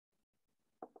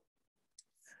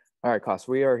All right, class,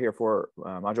 we are here for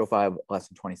Module 5,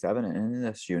 Lesson 27. And in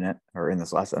this unit, or in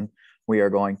this lesson, we are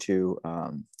going to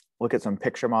look at some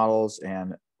picture models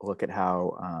and look at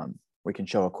how we can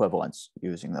show equivalence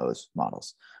using those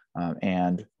models.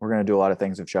 And we're going to do a lot of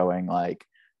things of showing like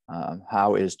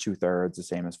how is 2/3 the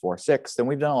same as 4/6. And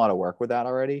we've done a lot of work with that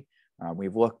already.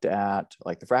 We've looked at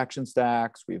like the fraction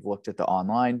stacks. We've looked at the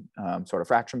online sort of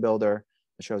fraction builder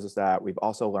that shows us that. We've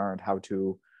also learned how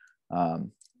to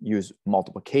use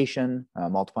multiplication,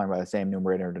 multiplying by the same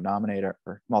numerator and denominator,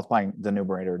 or multiplying the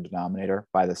numerator and denominator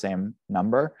by the same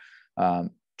number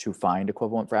to find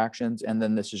equivalent fractions. And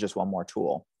then this is just one more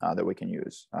tool that we can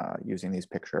use using these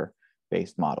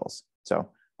picture-based models.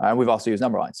 So we've also used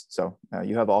number lines. So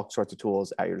you have all sorts of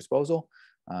tools at your disposal.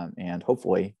 And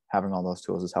hopefully having all those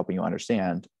tools is helping you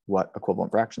understand what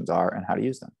equivalent fractions are and how to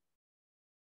use them.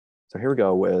 So here we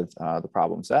go with the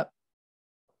problem set.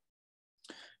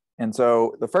 And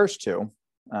so the first two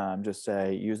just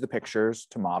say, use the pictures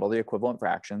to model the equivalent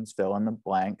fractions, fill in the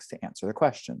blanks to answer the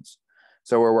questions.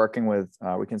 So we're working with,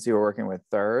 we can see we're working with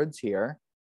thirds here.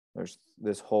 There's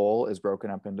this whole is broken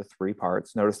up into 3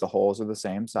 parts. Notice the wholes are the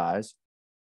same size.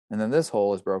 And then this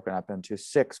whole is broken up into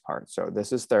 6 parts. So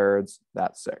this is thirds,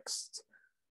 that's sixths.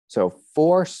 So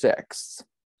 4/6.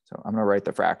 So I'm gonna write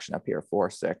the fraction up here,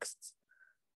 4/6.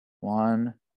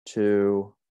 1,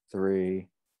 2, 3,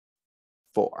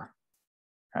 4.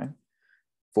 Okay,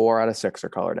 4 out of 6 are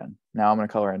colored in. Now I'm going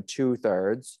to color in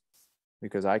 2/3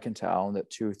 because I can tell that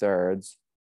 2/3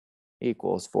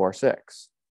 equals 4/6.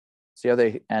 See how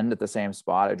they end at the same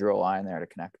spot? I drew a line there to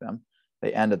connect them.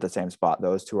 They end at the same spot.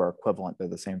 Those two are equivalent. They're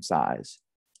the same size.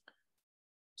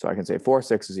 So I can say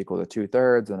 4/6 is equal to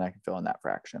 2/3, and I can fill in that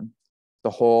fraction. The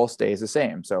whole stays the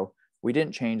same. So we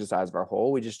didn't change the size of our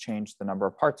whole. We just changed the number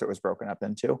of parts it was broken up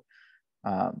into.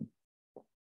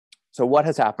 So what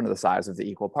has happened to the size of the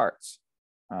equal parts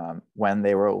when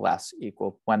they were less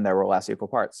equal, when there were less equal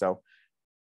parts? So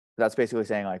that's basically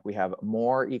saying like we have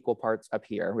more equal parts up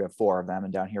here. We have 4 of them,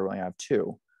 and down here we only have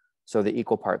 2. So the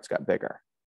equal parts got bigger.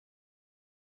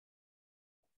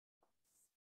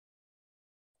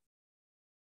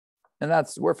 And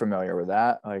we're familiar with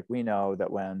that. Like we know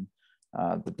that when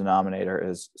the denominator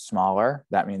is smaller,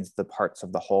 that means the parts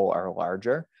of the whole are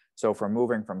larger. So if we're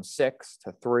moving from 6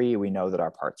 to 3, we know that our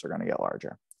parts are going to get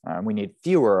larger. We need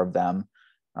fewer of them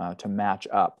to match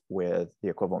up with the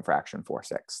equivalent fraction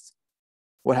 4/6.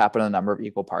 What happened to the number of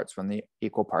equal parts when the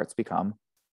equal parts become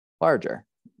larger?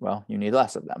 Well, you need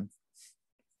less of them.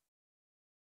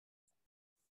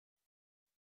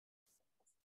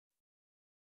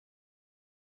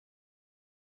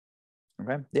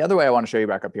 Okay. The other way I want to show you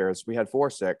back up here is we had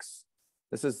 4/6.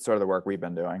 This is sort of the work we've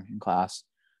been doing in class.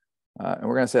 And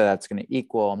we're going to say that's going to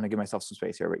equal, I'm going to give myself some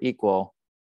space here, but equal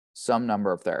some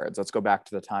number of thirds. Let's go back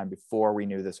to the time before we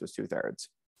knew this was 2/3.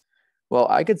 Well,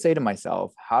 I could say to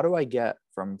myself, how do I get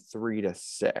from 3 to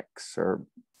 6 or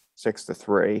 6 to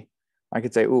 3? I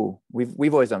could say, ooh,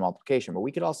 we've always done multiplication, but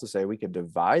we could also say we could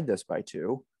divide this by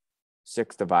 2.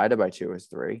 6 divided by 2 is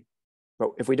 3.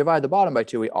 But if we divide the bottom by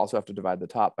 2, we also have to divide the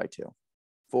top by 2.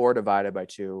 4 divided by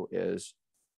 2 is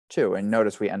 2. And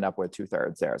notice we end up with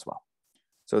 2/3 there as well.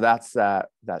 So that's that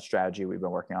strategy we've been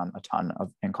working on a ton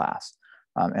of in class.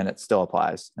 And it still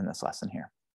applies in this lesson here.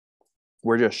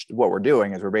 What we're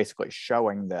doing is we're basically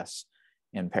showing this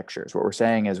in pictures. What we're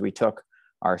saying is we took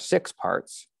our 6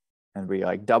 parts and we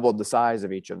like doubled the size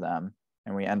of each of them,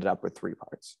 and we ended up with 3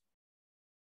 parts.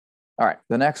 All right,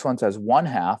 the next one says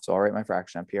 1/2, so I'll write my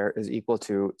fraction up here, is equal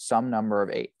to some number of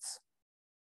 8ths.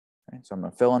 Okay, so I'm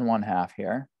going to fill in 1/2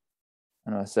 here.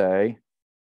 I'm going to say,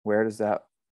 where does that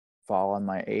fall on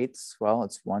my 8ths? Well,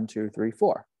 it's 1, 2, 3,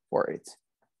 4. 4/8.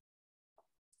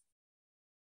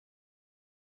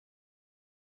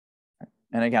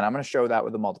 And again, I'm going to show that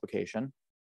with the multiplication.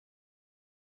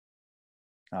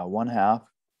 1/2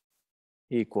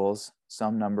 equals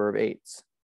some number of 8ths.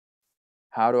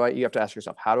 You have to ask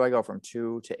yourself, how do I go from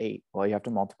 2 to 8? Well, you have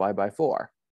to multiply by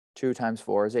 4. 2 times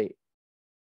 4 is 8.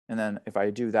 And then if I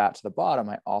do that to the bottom,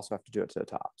 I also have to do it to the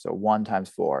top. So 1 times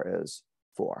 4 is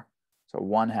 4. So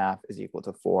 1/2 is equal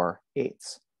to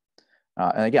 4/8.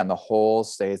 And again, the whole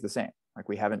stays the same. Like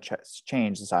we haven't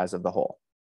changed the size of the whole.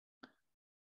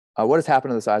 What has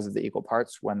happened to the size of the equal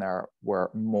parts when there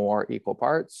were more equal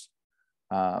parts?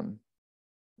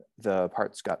 The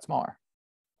parts got smaller.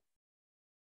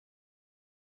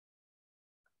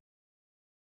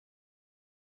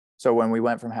 So when we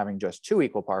went from having just 2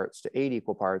 equal parts to 8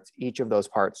 equal parts, each of those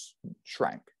parts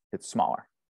shrank. It's smaller.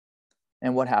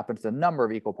 And what happened to the number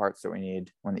of equal parts that we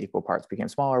need when the equal parts became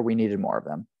smaller? We needed more of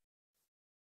them.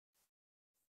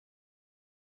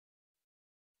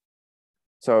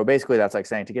 So basically that's like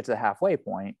saying to get to the halfway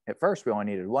point, at first we only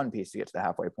needed one piece to get to the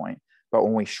halfway point. But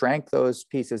when we shrank those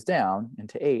pieces down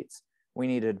into eighths, we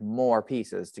needed more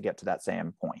pieces to get to that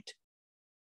same point.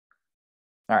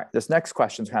 All right, this next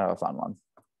question is kind of a fun one.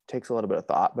 Takes a little bit of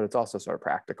thought, but it's also sort of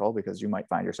practical because you might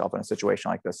find yourself in a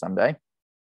situation like this someday.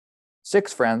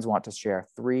 6 friends want to share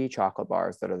 3 chocolate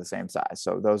bars that are the same size.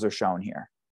 So those are shown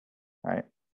here, right?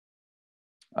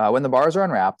 When the bars are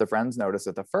unwrapped, the friends notice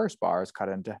that the first bar is cut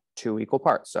into 2 equal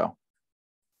parts. So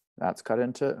that's cut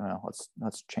into,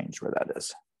 let's change where that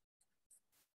is.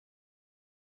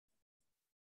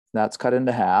 That's cut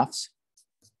into halves.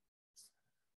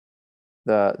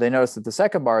 They notice that the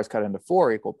second bar is cut into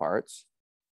 4 equal parts.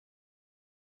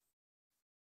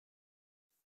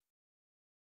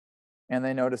 And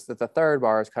they notice that the third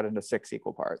bar is cut into 6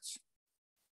 equal parts.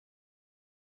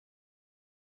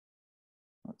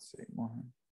 Let's see,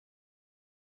 1.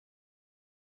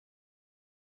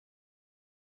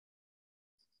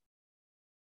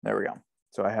 There we go.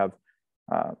 So I have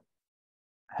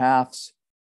halves,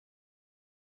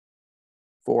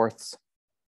 fourths,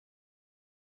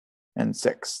 and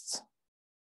sixths.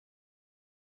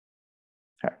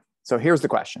 Okay, so here's the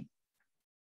question.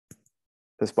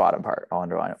 This bottom part, I'll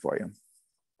underline it for you.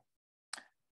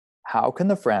 How can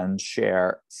the friends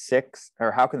share 6,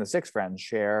 or how can the 6 friends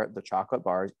share the chocolate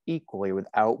bars equally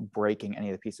without breaking any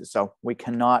of the pieces? So we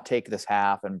cannot take this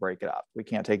half and break it up. We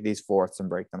can't take these fourths and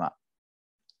break them up.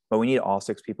 But we need all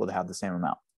 6 people to have the same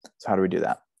amount. So how do we do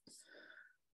that?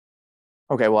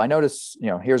 Okay, well, I notice,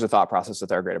 here's a thought process a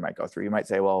third grader might go through. You might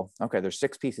say, well, okay, there's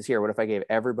 6 pieces here. What if I gave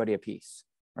everybody a piece,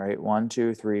 right? 1,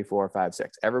 2, 3, 4, 5,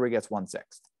 6. Everybody gets 1/6.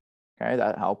 Okay,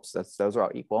 that helps. Those are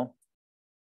all equal.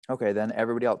 Okay, then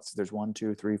everybody else, there's 1,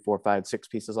 2, 3, 4, 5, 6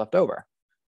 pieces left over.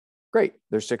 Great,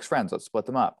 there's 6 friends. Let's split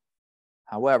them up.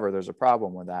 However, there's a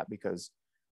problem with that because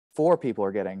 4 people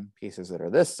are getting pieces that are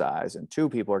this size and 2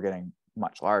 people are getting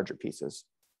much larger pieces.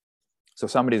 So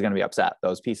somebody's going to be upset.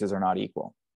 Those pieces are not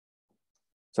equal.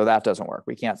 So that doesn't work.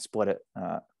 We can't split it.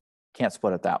 Can't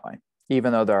split it that way.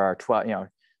 Even though there are 12,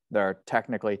 there are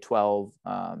technically 12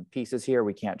 pieces here.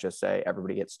 We can't just say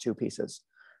everybody gets 2 pieces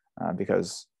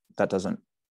because that doesn't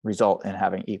result in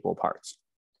having equal parts.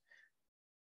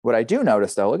 What I do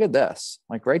notice though, look at this,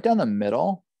 like right down the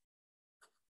middle,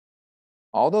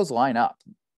 all those line up.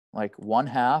 Like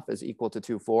 1/2 is equal to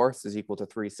 2/4 is equal to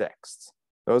 3/6.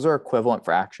 Those are equivalent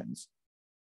fractions.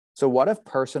 So what if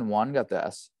person 1 got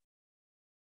this?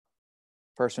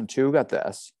 Person 2 got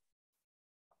this.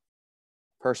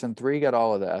 Person 3 got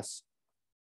all of this.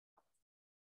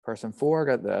 Person 4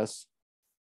 got this.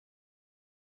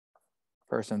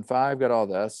 Person 5 got all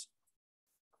this.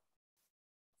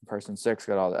 Person 6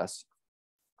 got all this.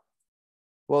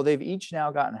 Well, they've each now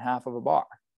gotten half of a bar.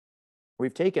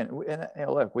 We've taken,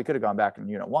 and look, we could have gone back in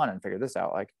unit 1 and figured this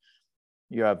out. Like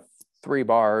you have 3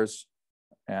 bars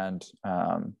and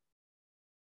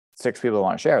 6 people that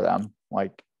want to share them.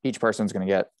 Like each person's going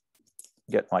to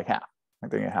get like half.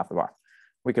 Like they're going to get half the bar.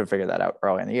 We could have figured that out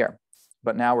early in the year,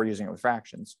 but now we're using it with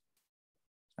fractions,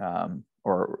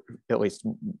 or at least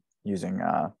using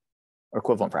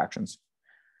equivalent fractions.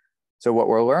 So what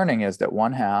we're learning is that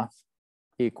 1/2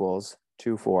 equals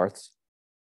 2/4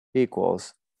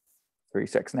 equals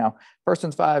 3/6. Now,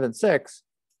 persons 5 and 6,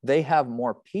 they have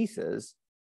more pieces,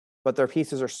 but their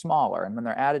pieces are smaller. And when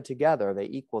they're added together, they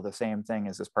equal the same thing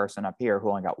as this person up here who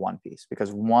only got 1 piece,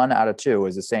 because 1 out of 2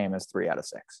 is the same as 3 out of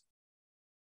 6.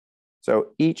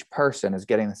 So each person is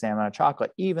getting the same amount of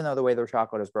chocolate, even though the way their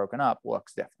chocolate is broken up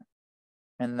looks different.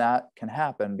 And that can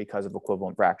happen because of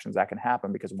equivalent fractions. That can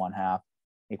happen because 1/2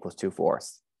 equals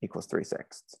 2/4 equals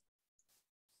 3/6.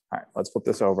 All right, let's flip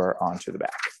this over onto the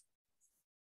back.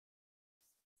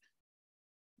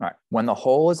 All right, when the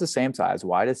whole is the same size,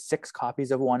 why does 6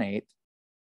 copies of 1/8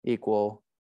 equal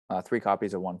 3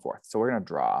 copies of 1/4? So we're going to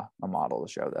draw a model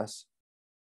to show this.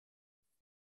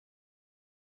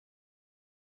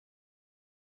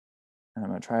 And I'm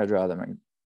going to try to draw them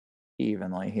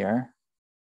evenly here,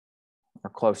 or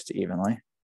close to evenly.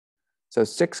 So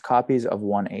 6 copies of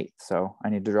 1/8. So I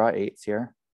need to draw 8s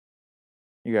here.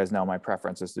 You guys know my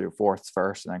preference is to do 4ths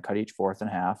first and then cut each 4th in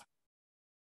half.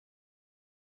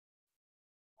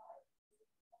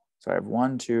 So I have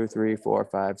 1, 2, 3, 4,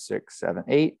 5, 6, 7,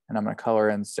 8, and I'm going to color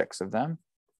in 6 of them.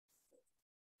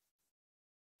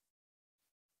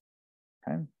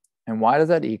 Okay. And why does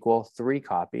that equal 3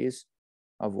 copies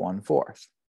of 1/4?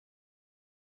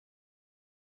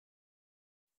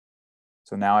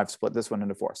 So now I've split this one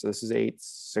into 4. So this is 8s,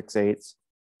 6/8,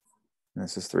 and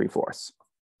this is 3/4.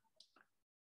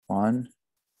 1,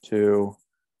 2,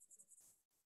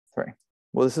 3.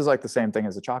 Well, this is like the same thing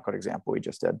as the chocolate example we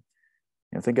just did.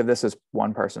 think of this as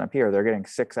one person up here. They're getting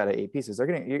 6 out of 8 pieces. They're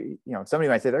getting, somebody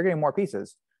might say they're getting more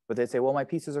pieces, but they'd say, well, my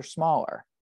pieces are smaller.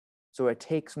 So it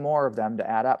takes more of them to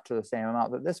add up to the same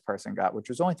amount that this person got, which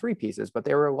was only 3 pieces, but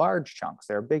they were large chunks.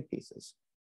 They were big pieces.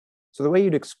 So the way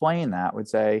you'd explain that would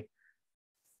say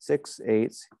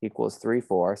 6/8 equals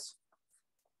 3/4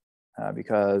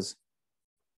 because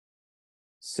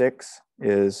 6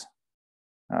 is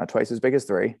twice as big as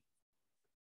 3.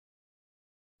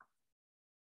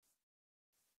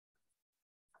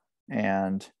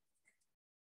 And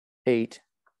 8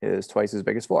 is twice as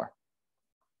big as 4.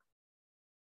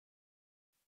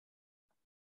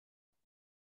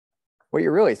 What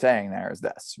you're really saying there is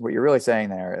this. What you're really saying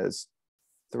there is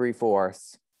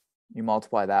 3/4. You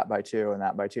multiply that by 2 and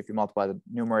that by 2. If you multiply the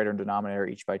numerator and denominator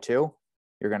each by 2,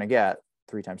 you're going to get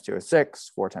 3 times 2 is 6,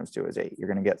 4 times 2 is 8. You're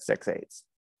going to get 6/8.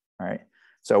 All right.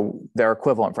 So they're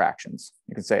equivalent fractions.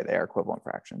 You can say they are equivalent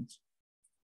fractions.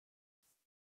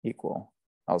 Equal.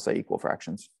 I'll say equal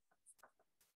fractions.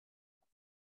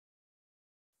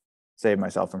 Save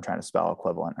myself from trying to spell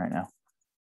equivalent right now.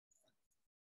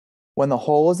 When the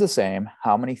whole is the same,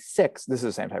 how many 6? This is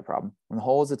the same type of problem. When the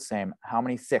whole is the same, how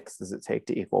many 6 does it take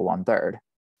to equal 1/3?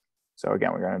 So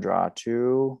again, we're going to draw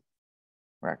 2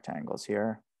 rectangles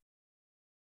here.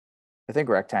 I think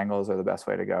rectangles are the best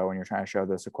way to go when you're trying to show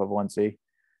this equivalency.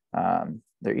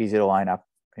 They're easy to line up,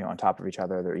 on top of each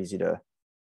other. They're easy to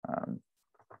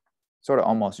sort of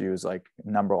almost use like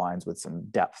number lines with some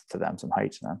depth to them, some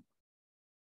height to them.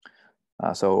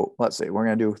 So let's see, we're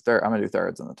going to do I'm going to do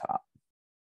thirds on the top.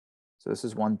 So this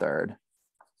is 1/3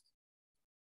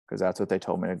 because that's what they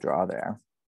told me to draw there.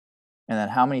 And then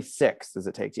how many 6 does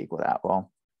it take to equal that?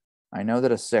 Well, I know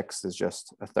that a 6 is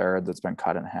just a third that's been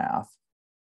cut in half.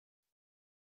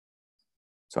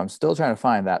 So I'm still trying to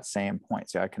find that same point.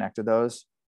 See how I connected those?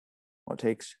 Well, it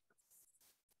takes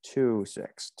 2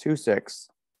 6. 2 6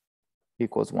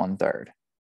 equals 1/3.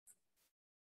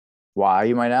 Why,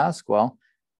 you might ask? Well,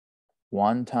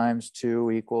 1 times 2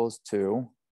 equals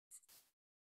 2.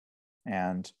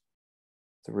 And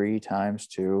 3 times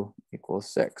 2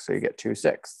 equals 6. So you get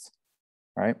 2/6,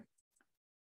 right?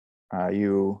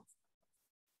 You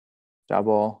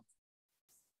double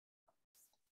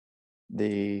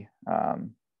the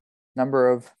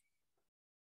number of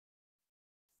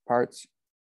parts,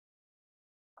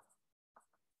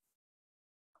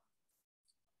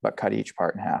 but cut each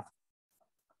part in half.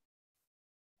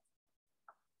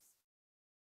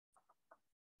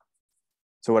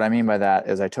 So what I mean by that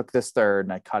is I took this third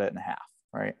and I cut it in half,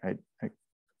 right? I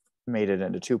made it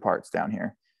into 2 parts down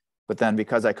here. But then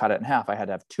because I cut it in half, I had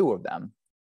to have 2 of them,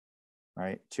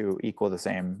 right, to equal the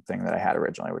same thing that I had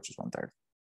originally, which is 1/3.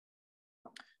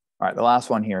 All right, the last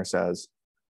one here says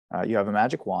you have a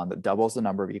magic wand that doubles the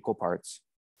number of equal parts,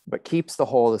 but keeps the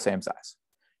whole the same size.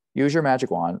 Use your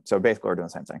magic wand. So basically we're doing the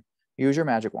same thing. Use your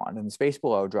magic wand. In the space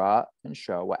below, draw and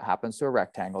show what happens to a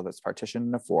rectangle that's partitioned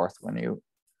in a fourth when you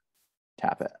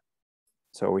tap it.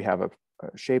 So we have a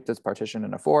shape that's partitioned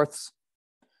into fourths,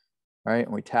 right?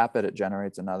 And we tap it, it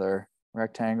generates another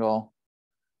rectangle.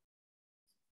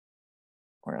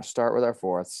 We're going to start with our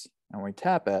fourths, and when we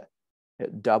tap it,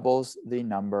 it doubles the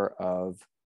number of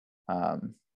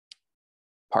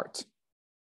parts.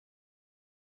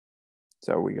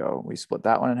 So we split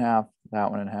that one in half, that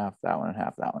one in half, that one in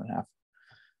half, that one in half.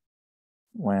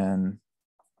 When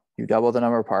you double the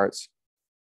number of parts,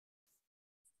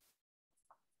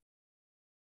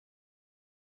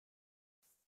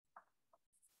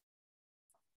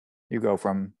 you go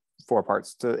from 4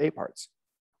 parts to 8 parts.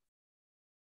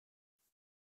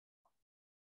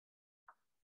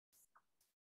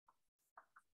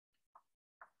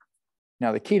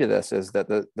 Now the key to this is that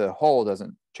the whole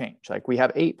doesn't change. Like we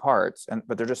have 8 parts,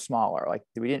 but they're just smaller. Like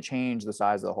we didn't change the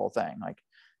size of the whole thing. Like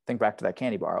think back to that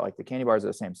candy bar. Like the candy bars are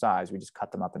the same size. We just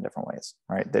cut them up in different ways,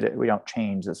 right? We don't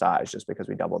change the size just because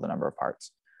we double the number of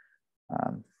parts.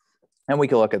 And we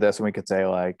could look at this and we could say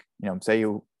like, say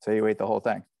you ate the whole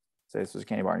thing. Say this was a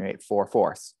candy bar and you ate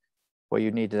 4/4. Well,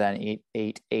 you'd need to then eat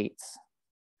 8/8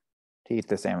 to eat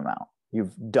the same amount.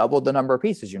 You've doubled the number of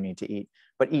pieces you need to eat,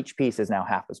 but each piece is now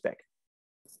half as big.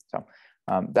 So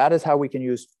that is how we can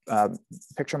use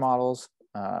picture models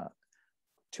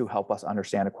to help us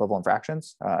understand equivalent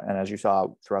fractions. And as you saw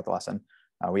throughout the lesson,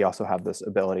 we also have this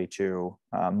ability to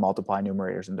multiply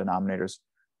numerators and denominators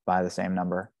by the same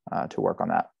number to work on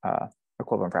that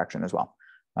equivalent fraction as well.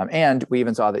 And we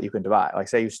even saw that you can divide. Like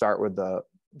say you start with the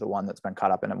one that's been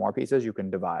cut up into more pieces, you can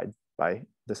divide by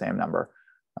the same number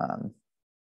in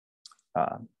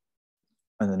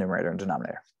the numerator and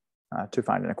denominator to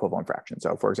find an equivalent fraction.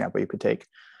 So for example, you could take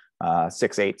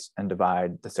 6/8 and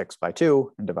divide the 6 by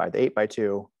 2 and divide the 8 by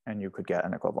 2, and you could get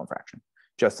an equivalent fraction.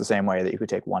 Just the same way that you could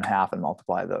take 1/2 and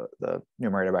multiply the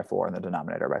numerator by 4 and the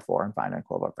denominator by 4 and find an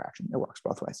equivalent fraction. It works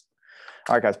both ways.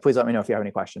 All right, guys, please let me know if you have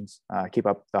any questions. Keep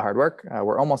up the hard work.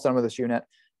 We're almost done with this unit,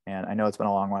 and I know it's been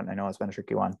a long one. I know it's been a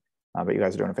tricky one, but you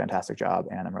guys are doing a fantastic job,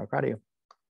 and I'm really proud of you.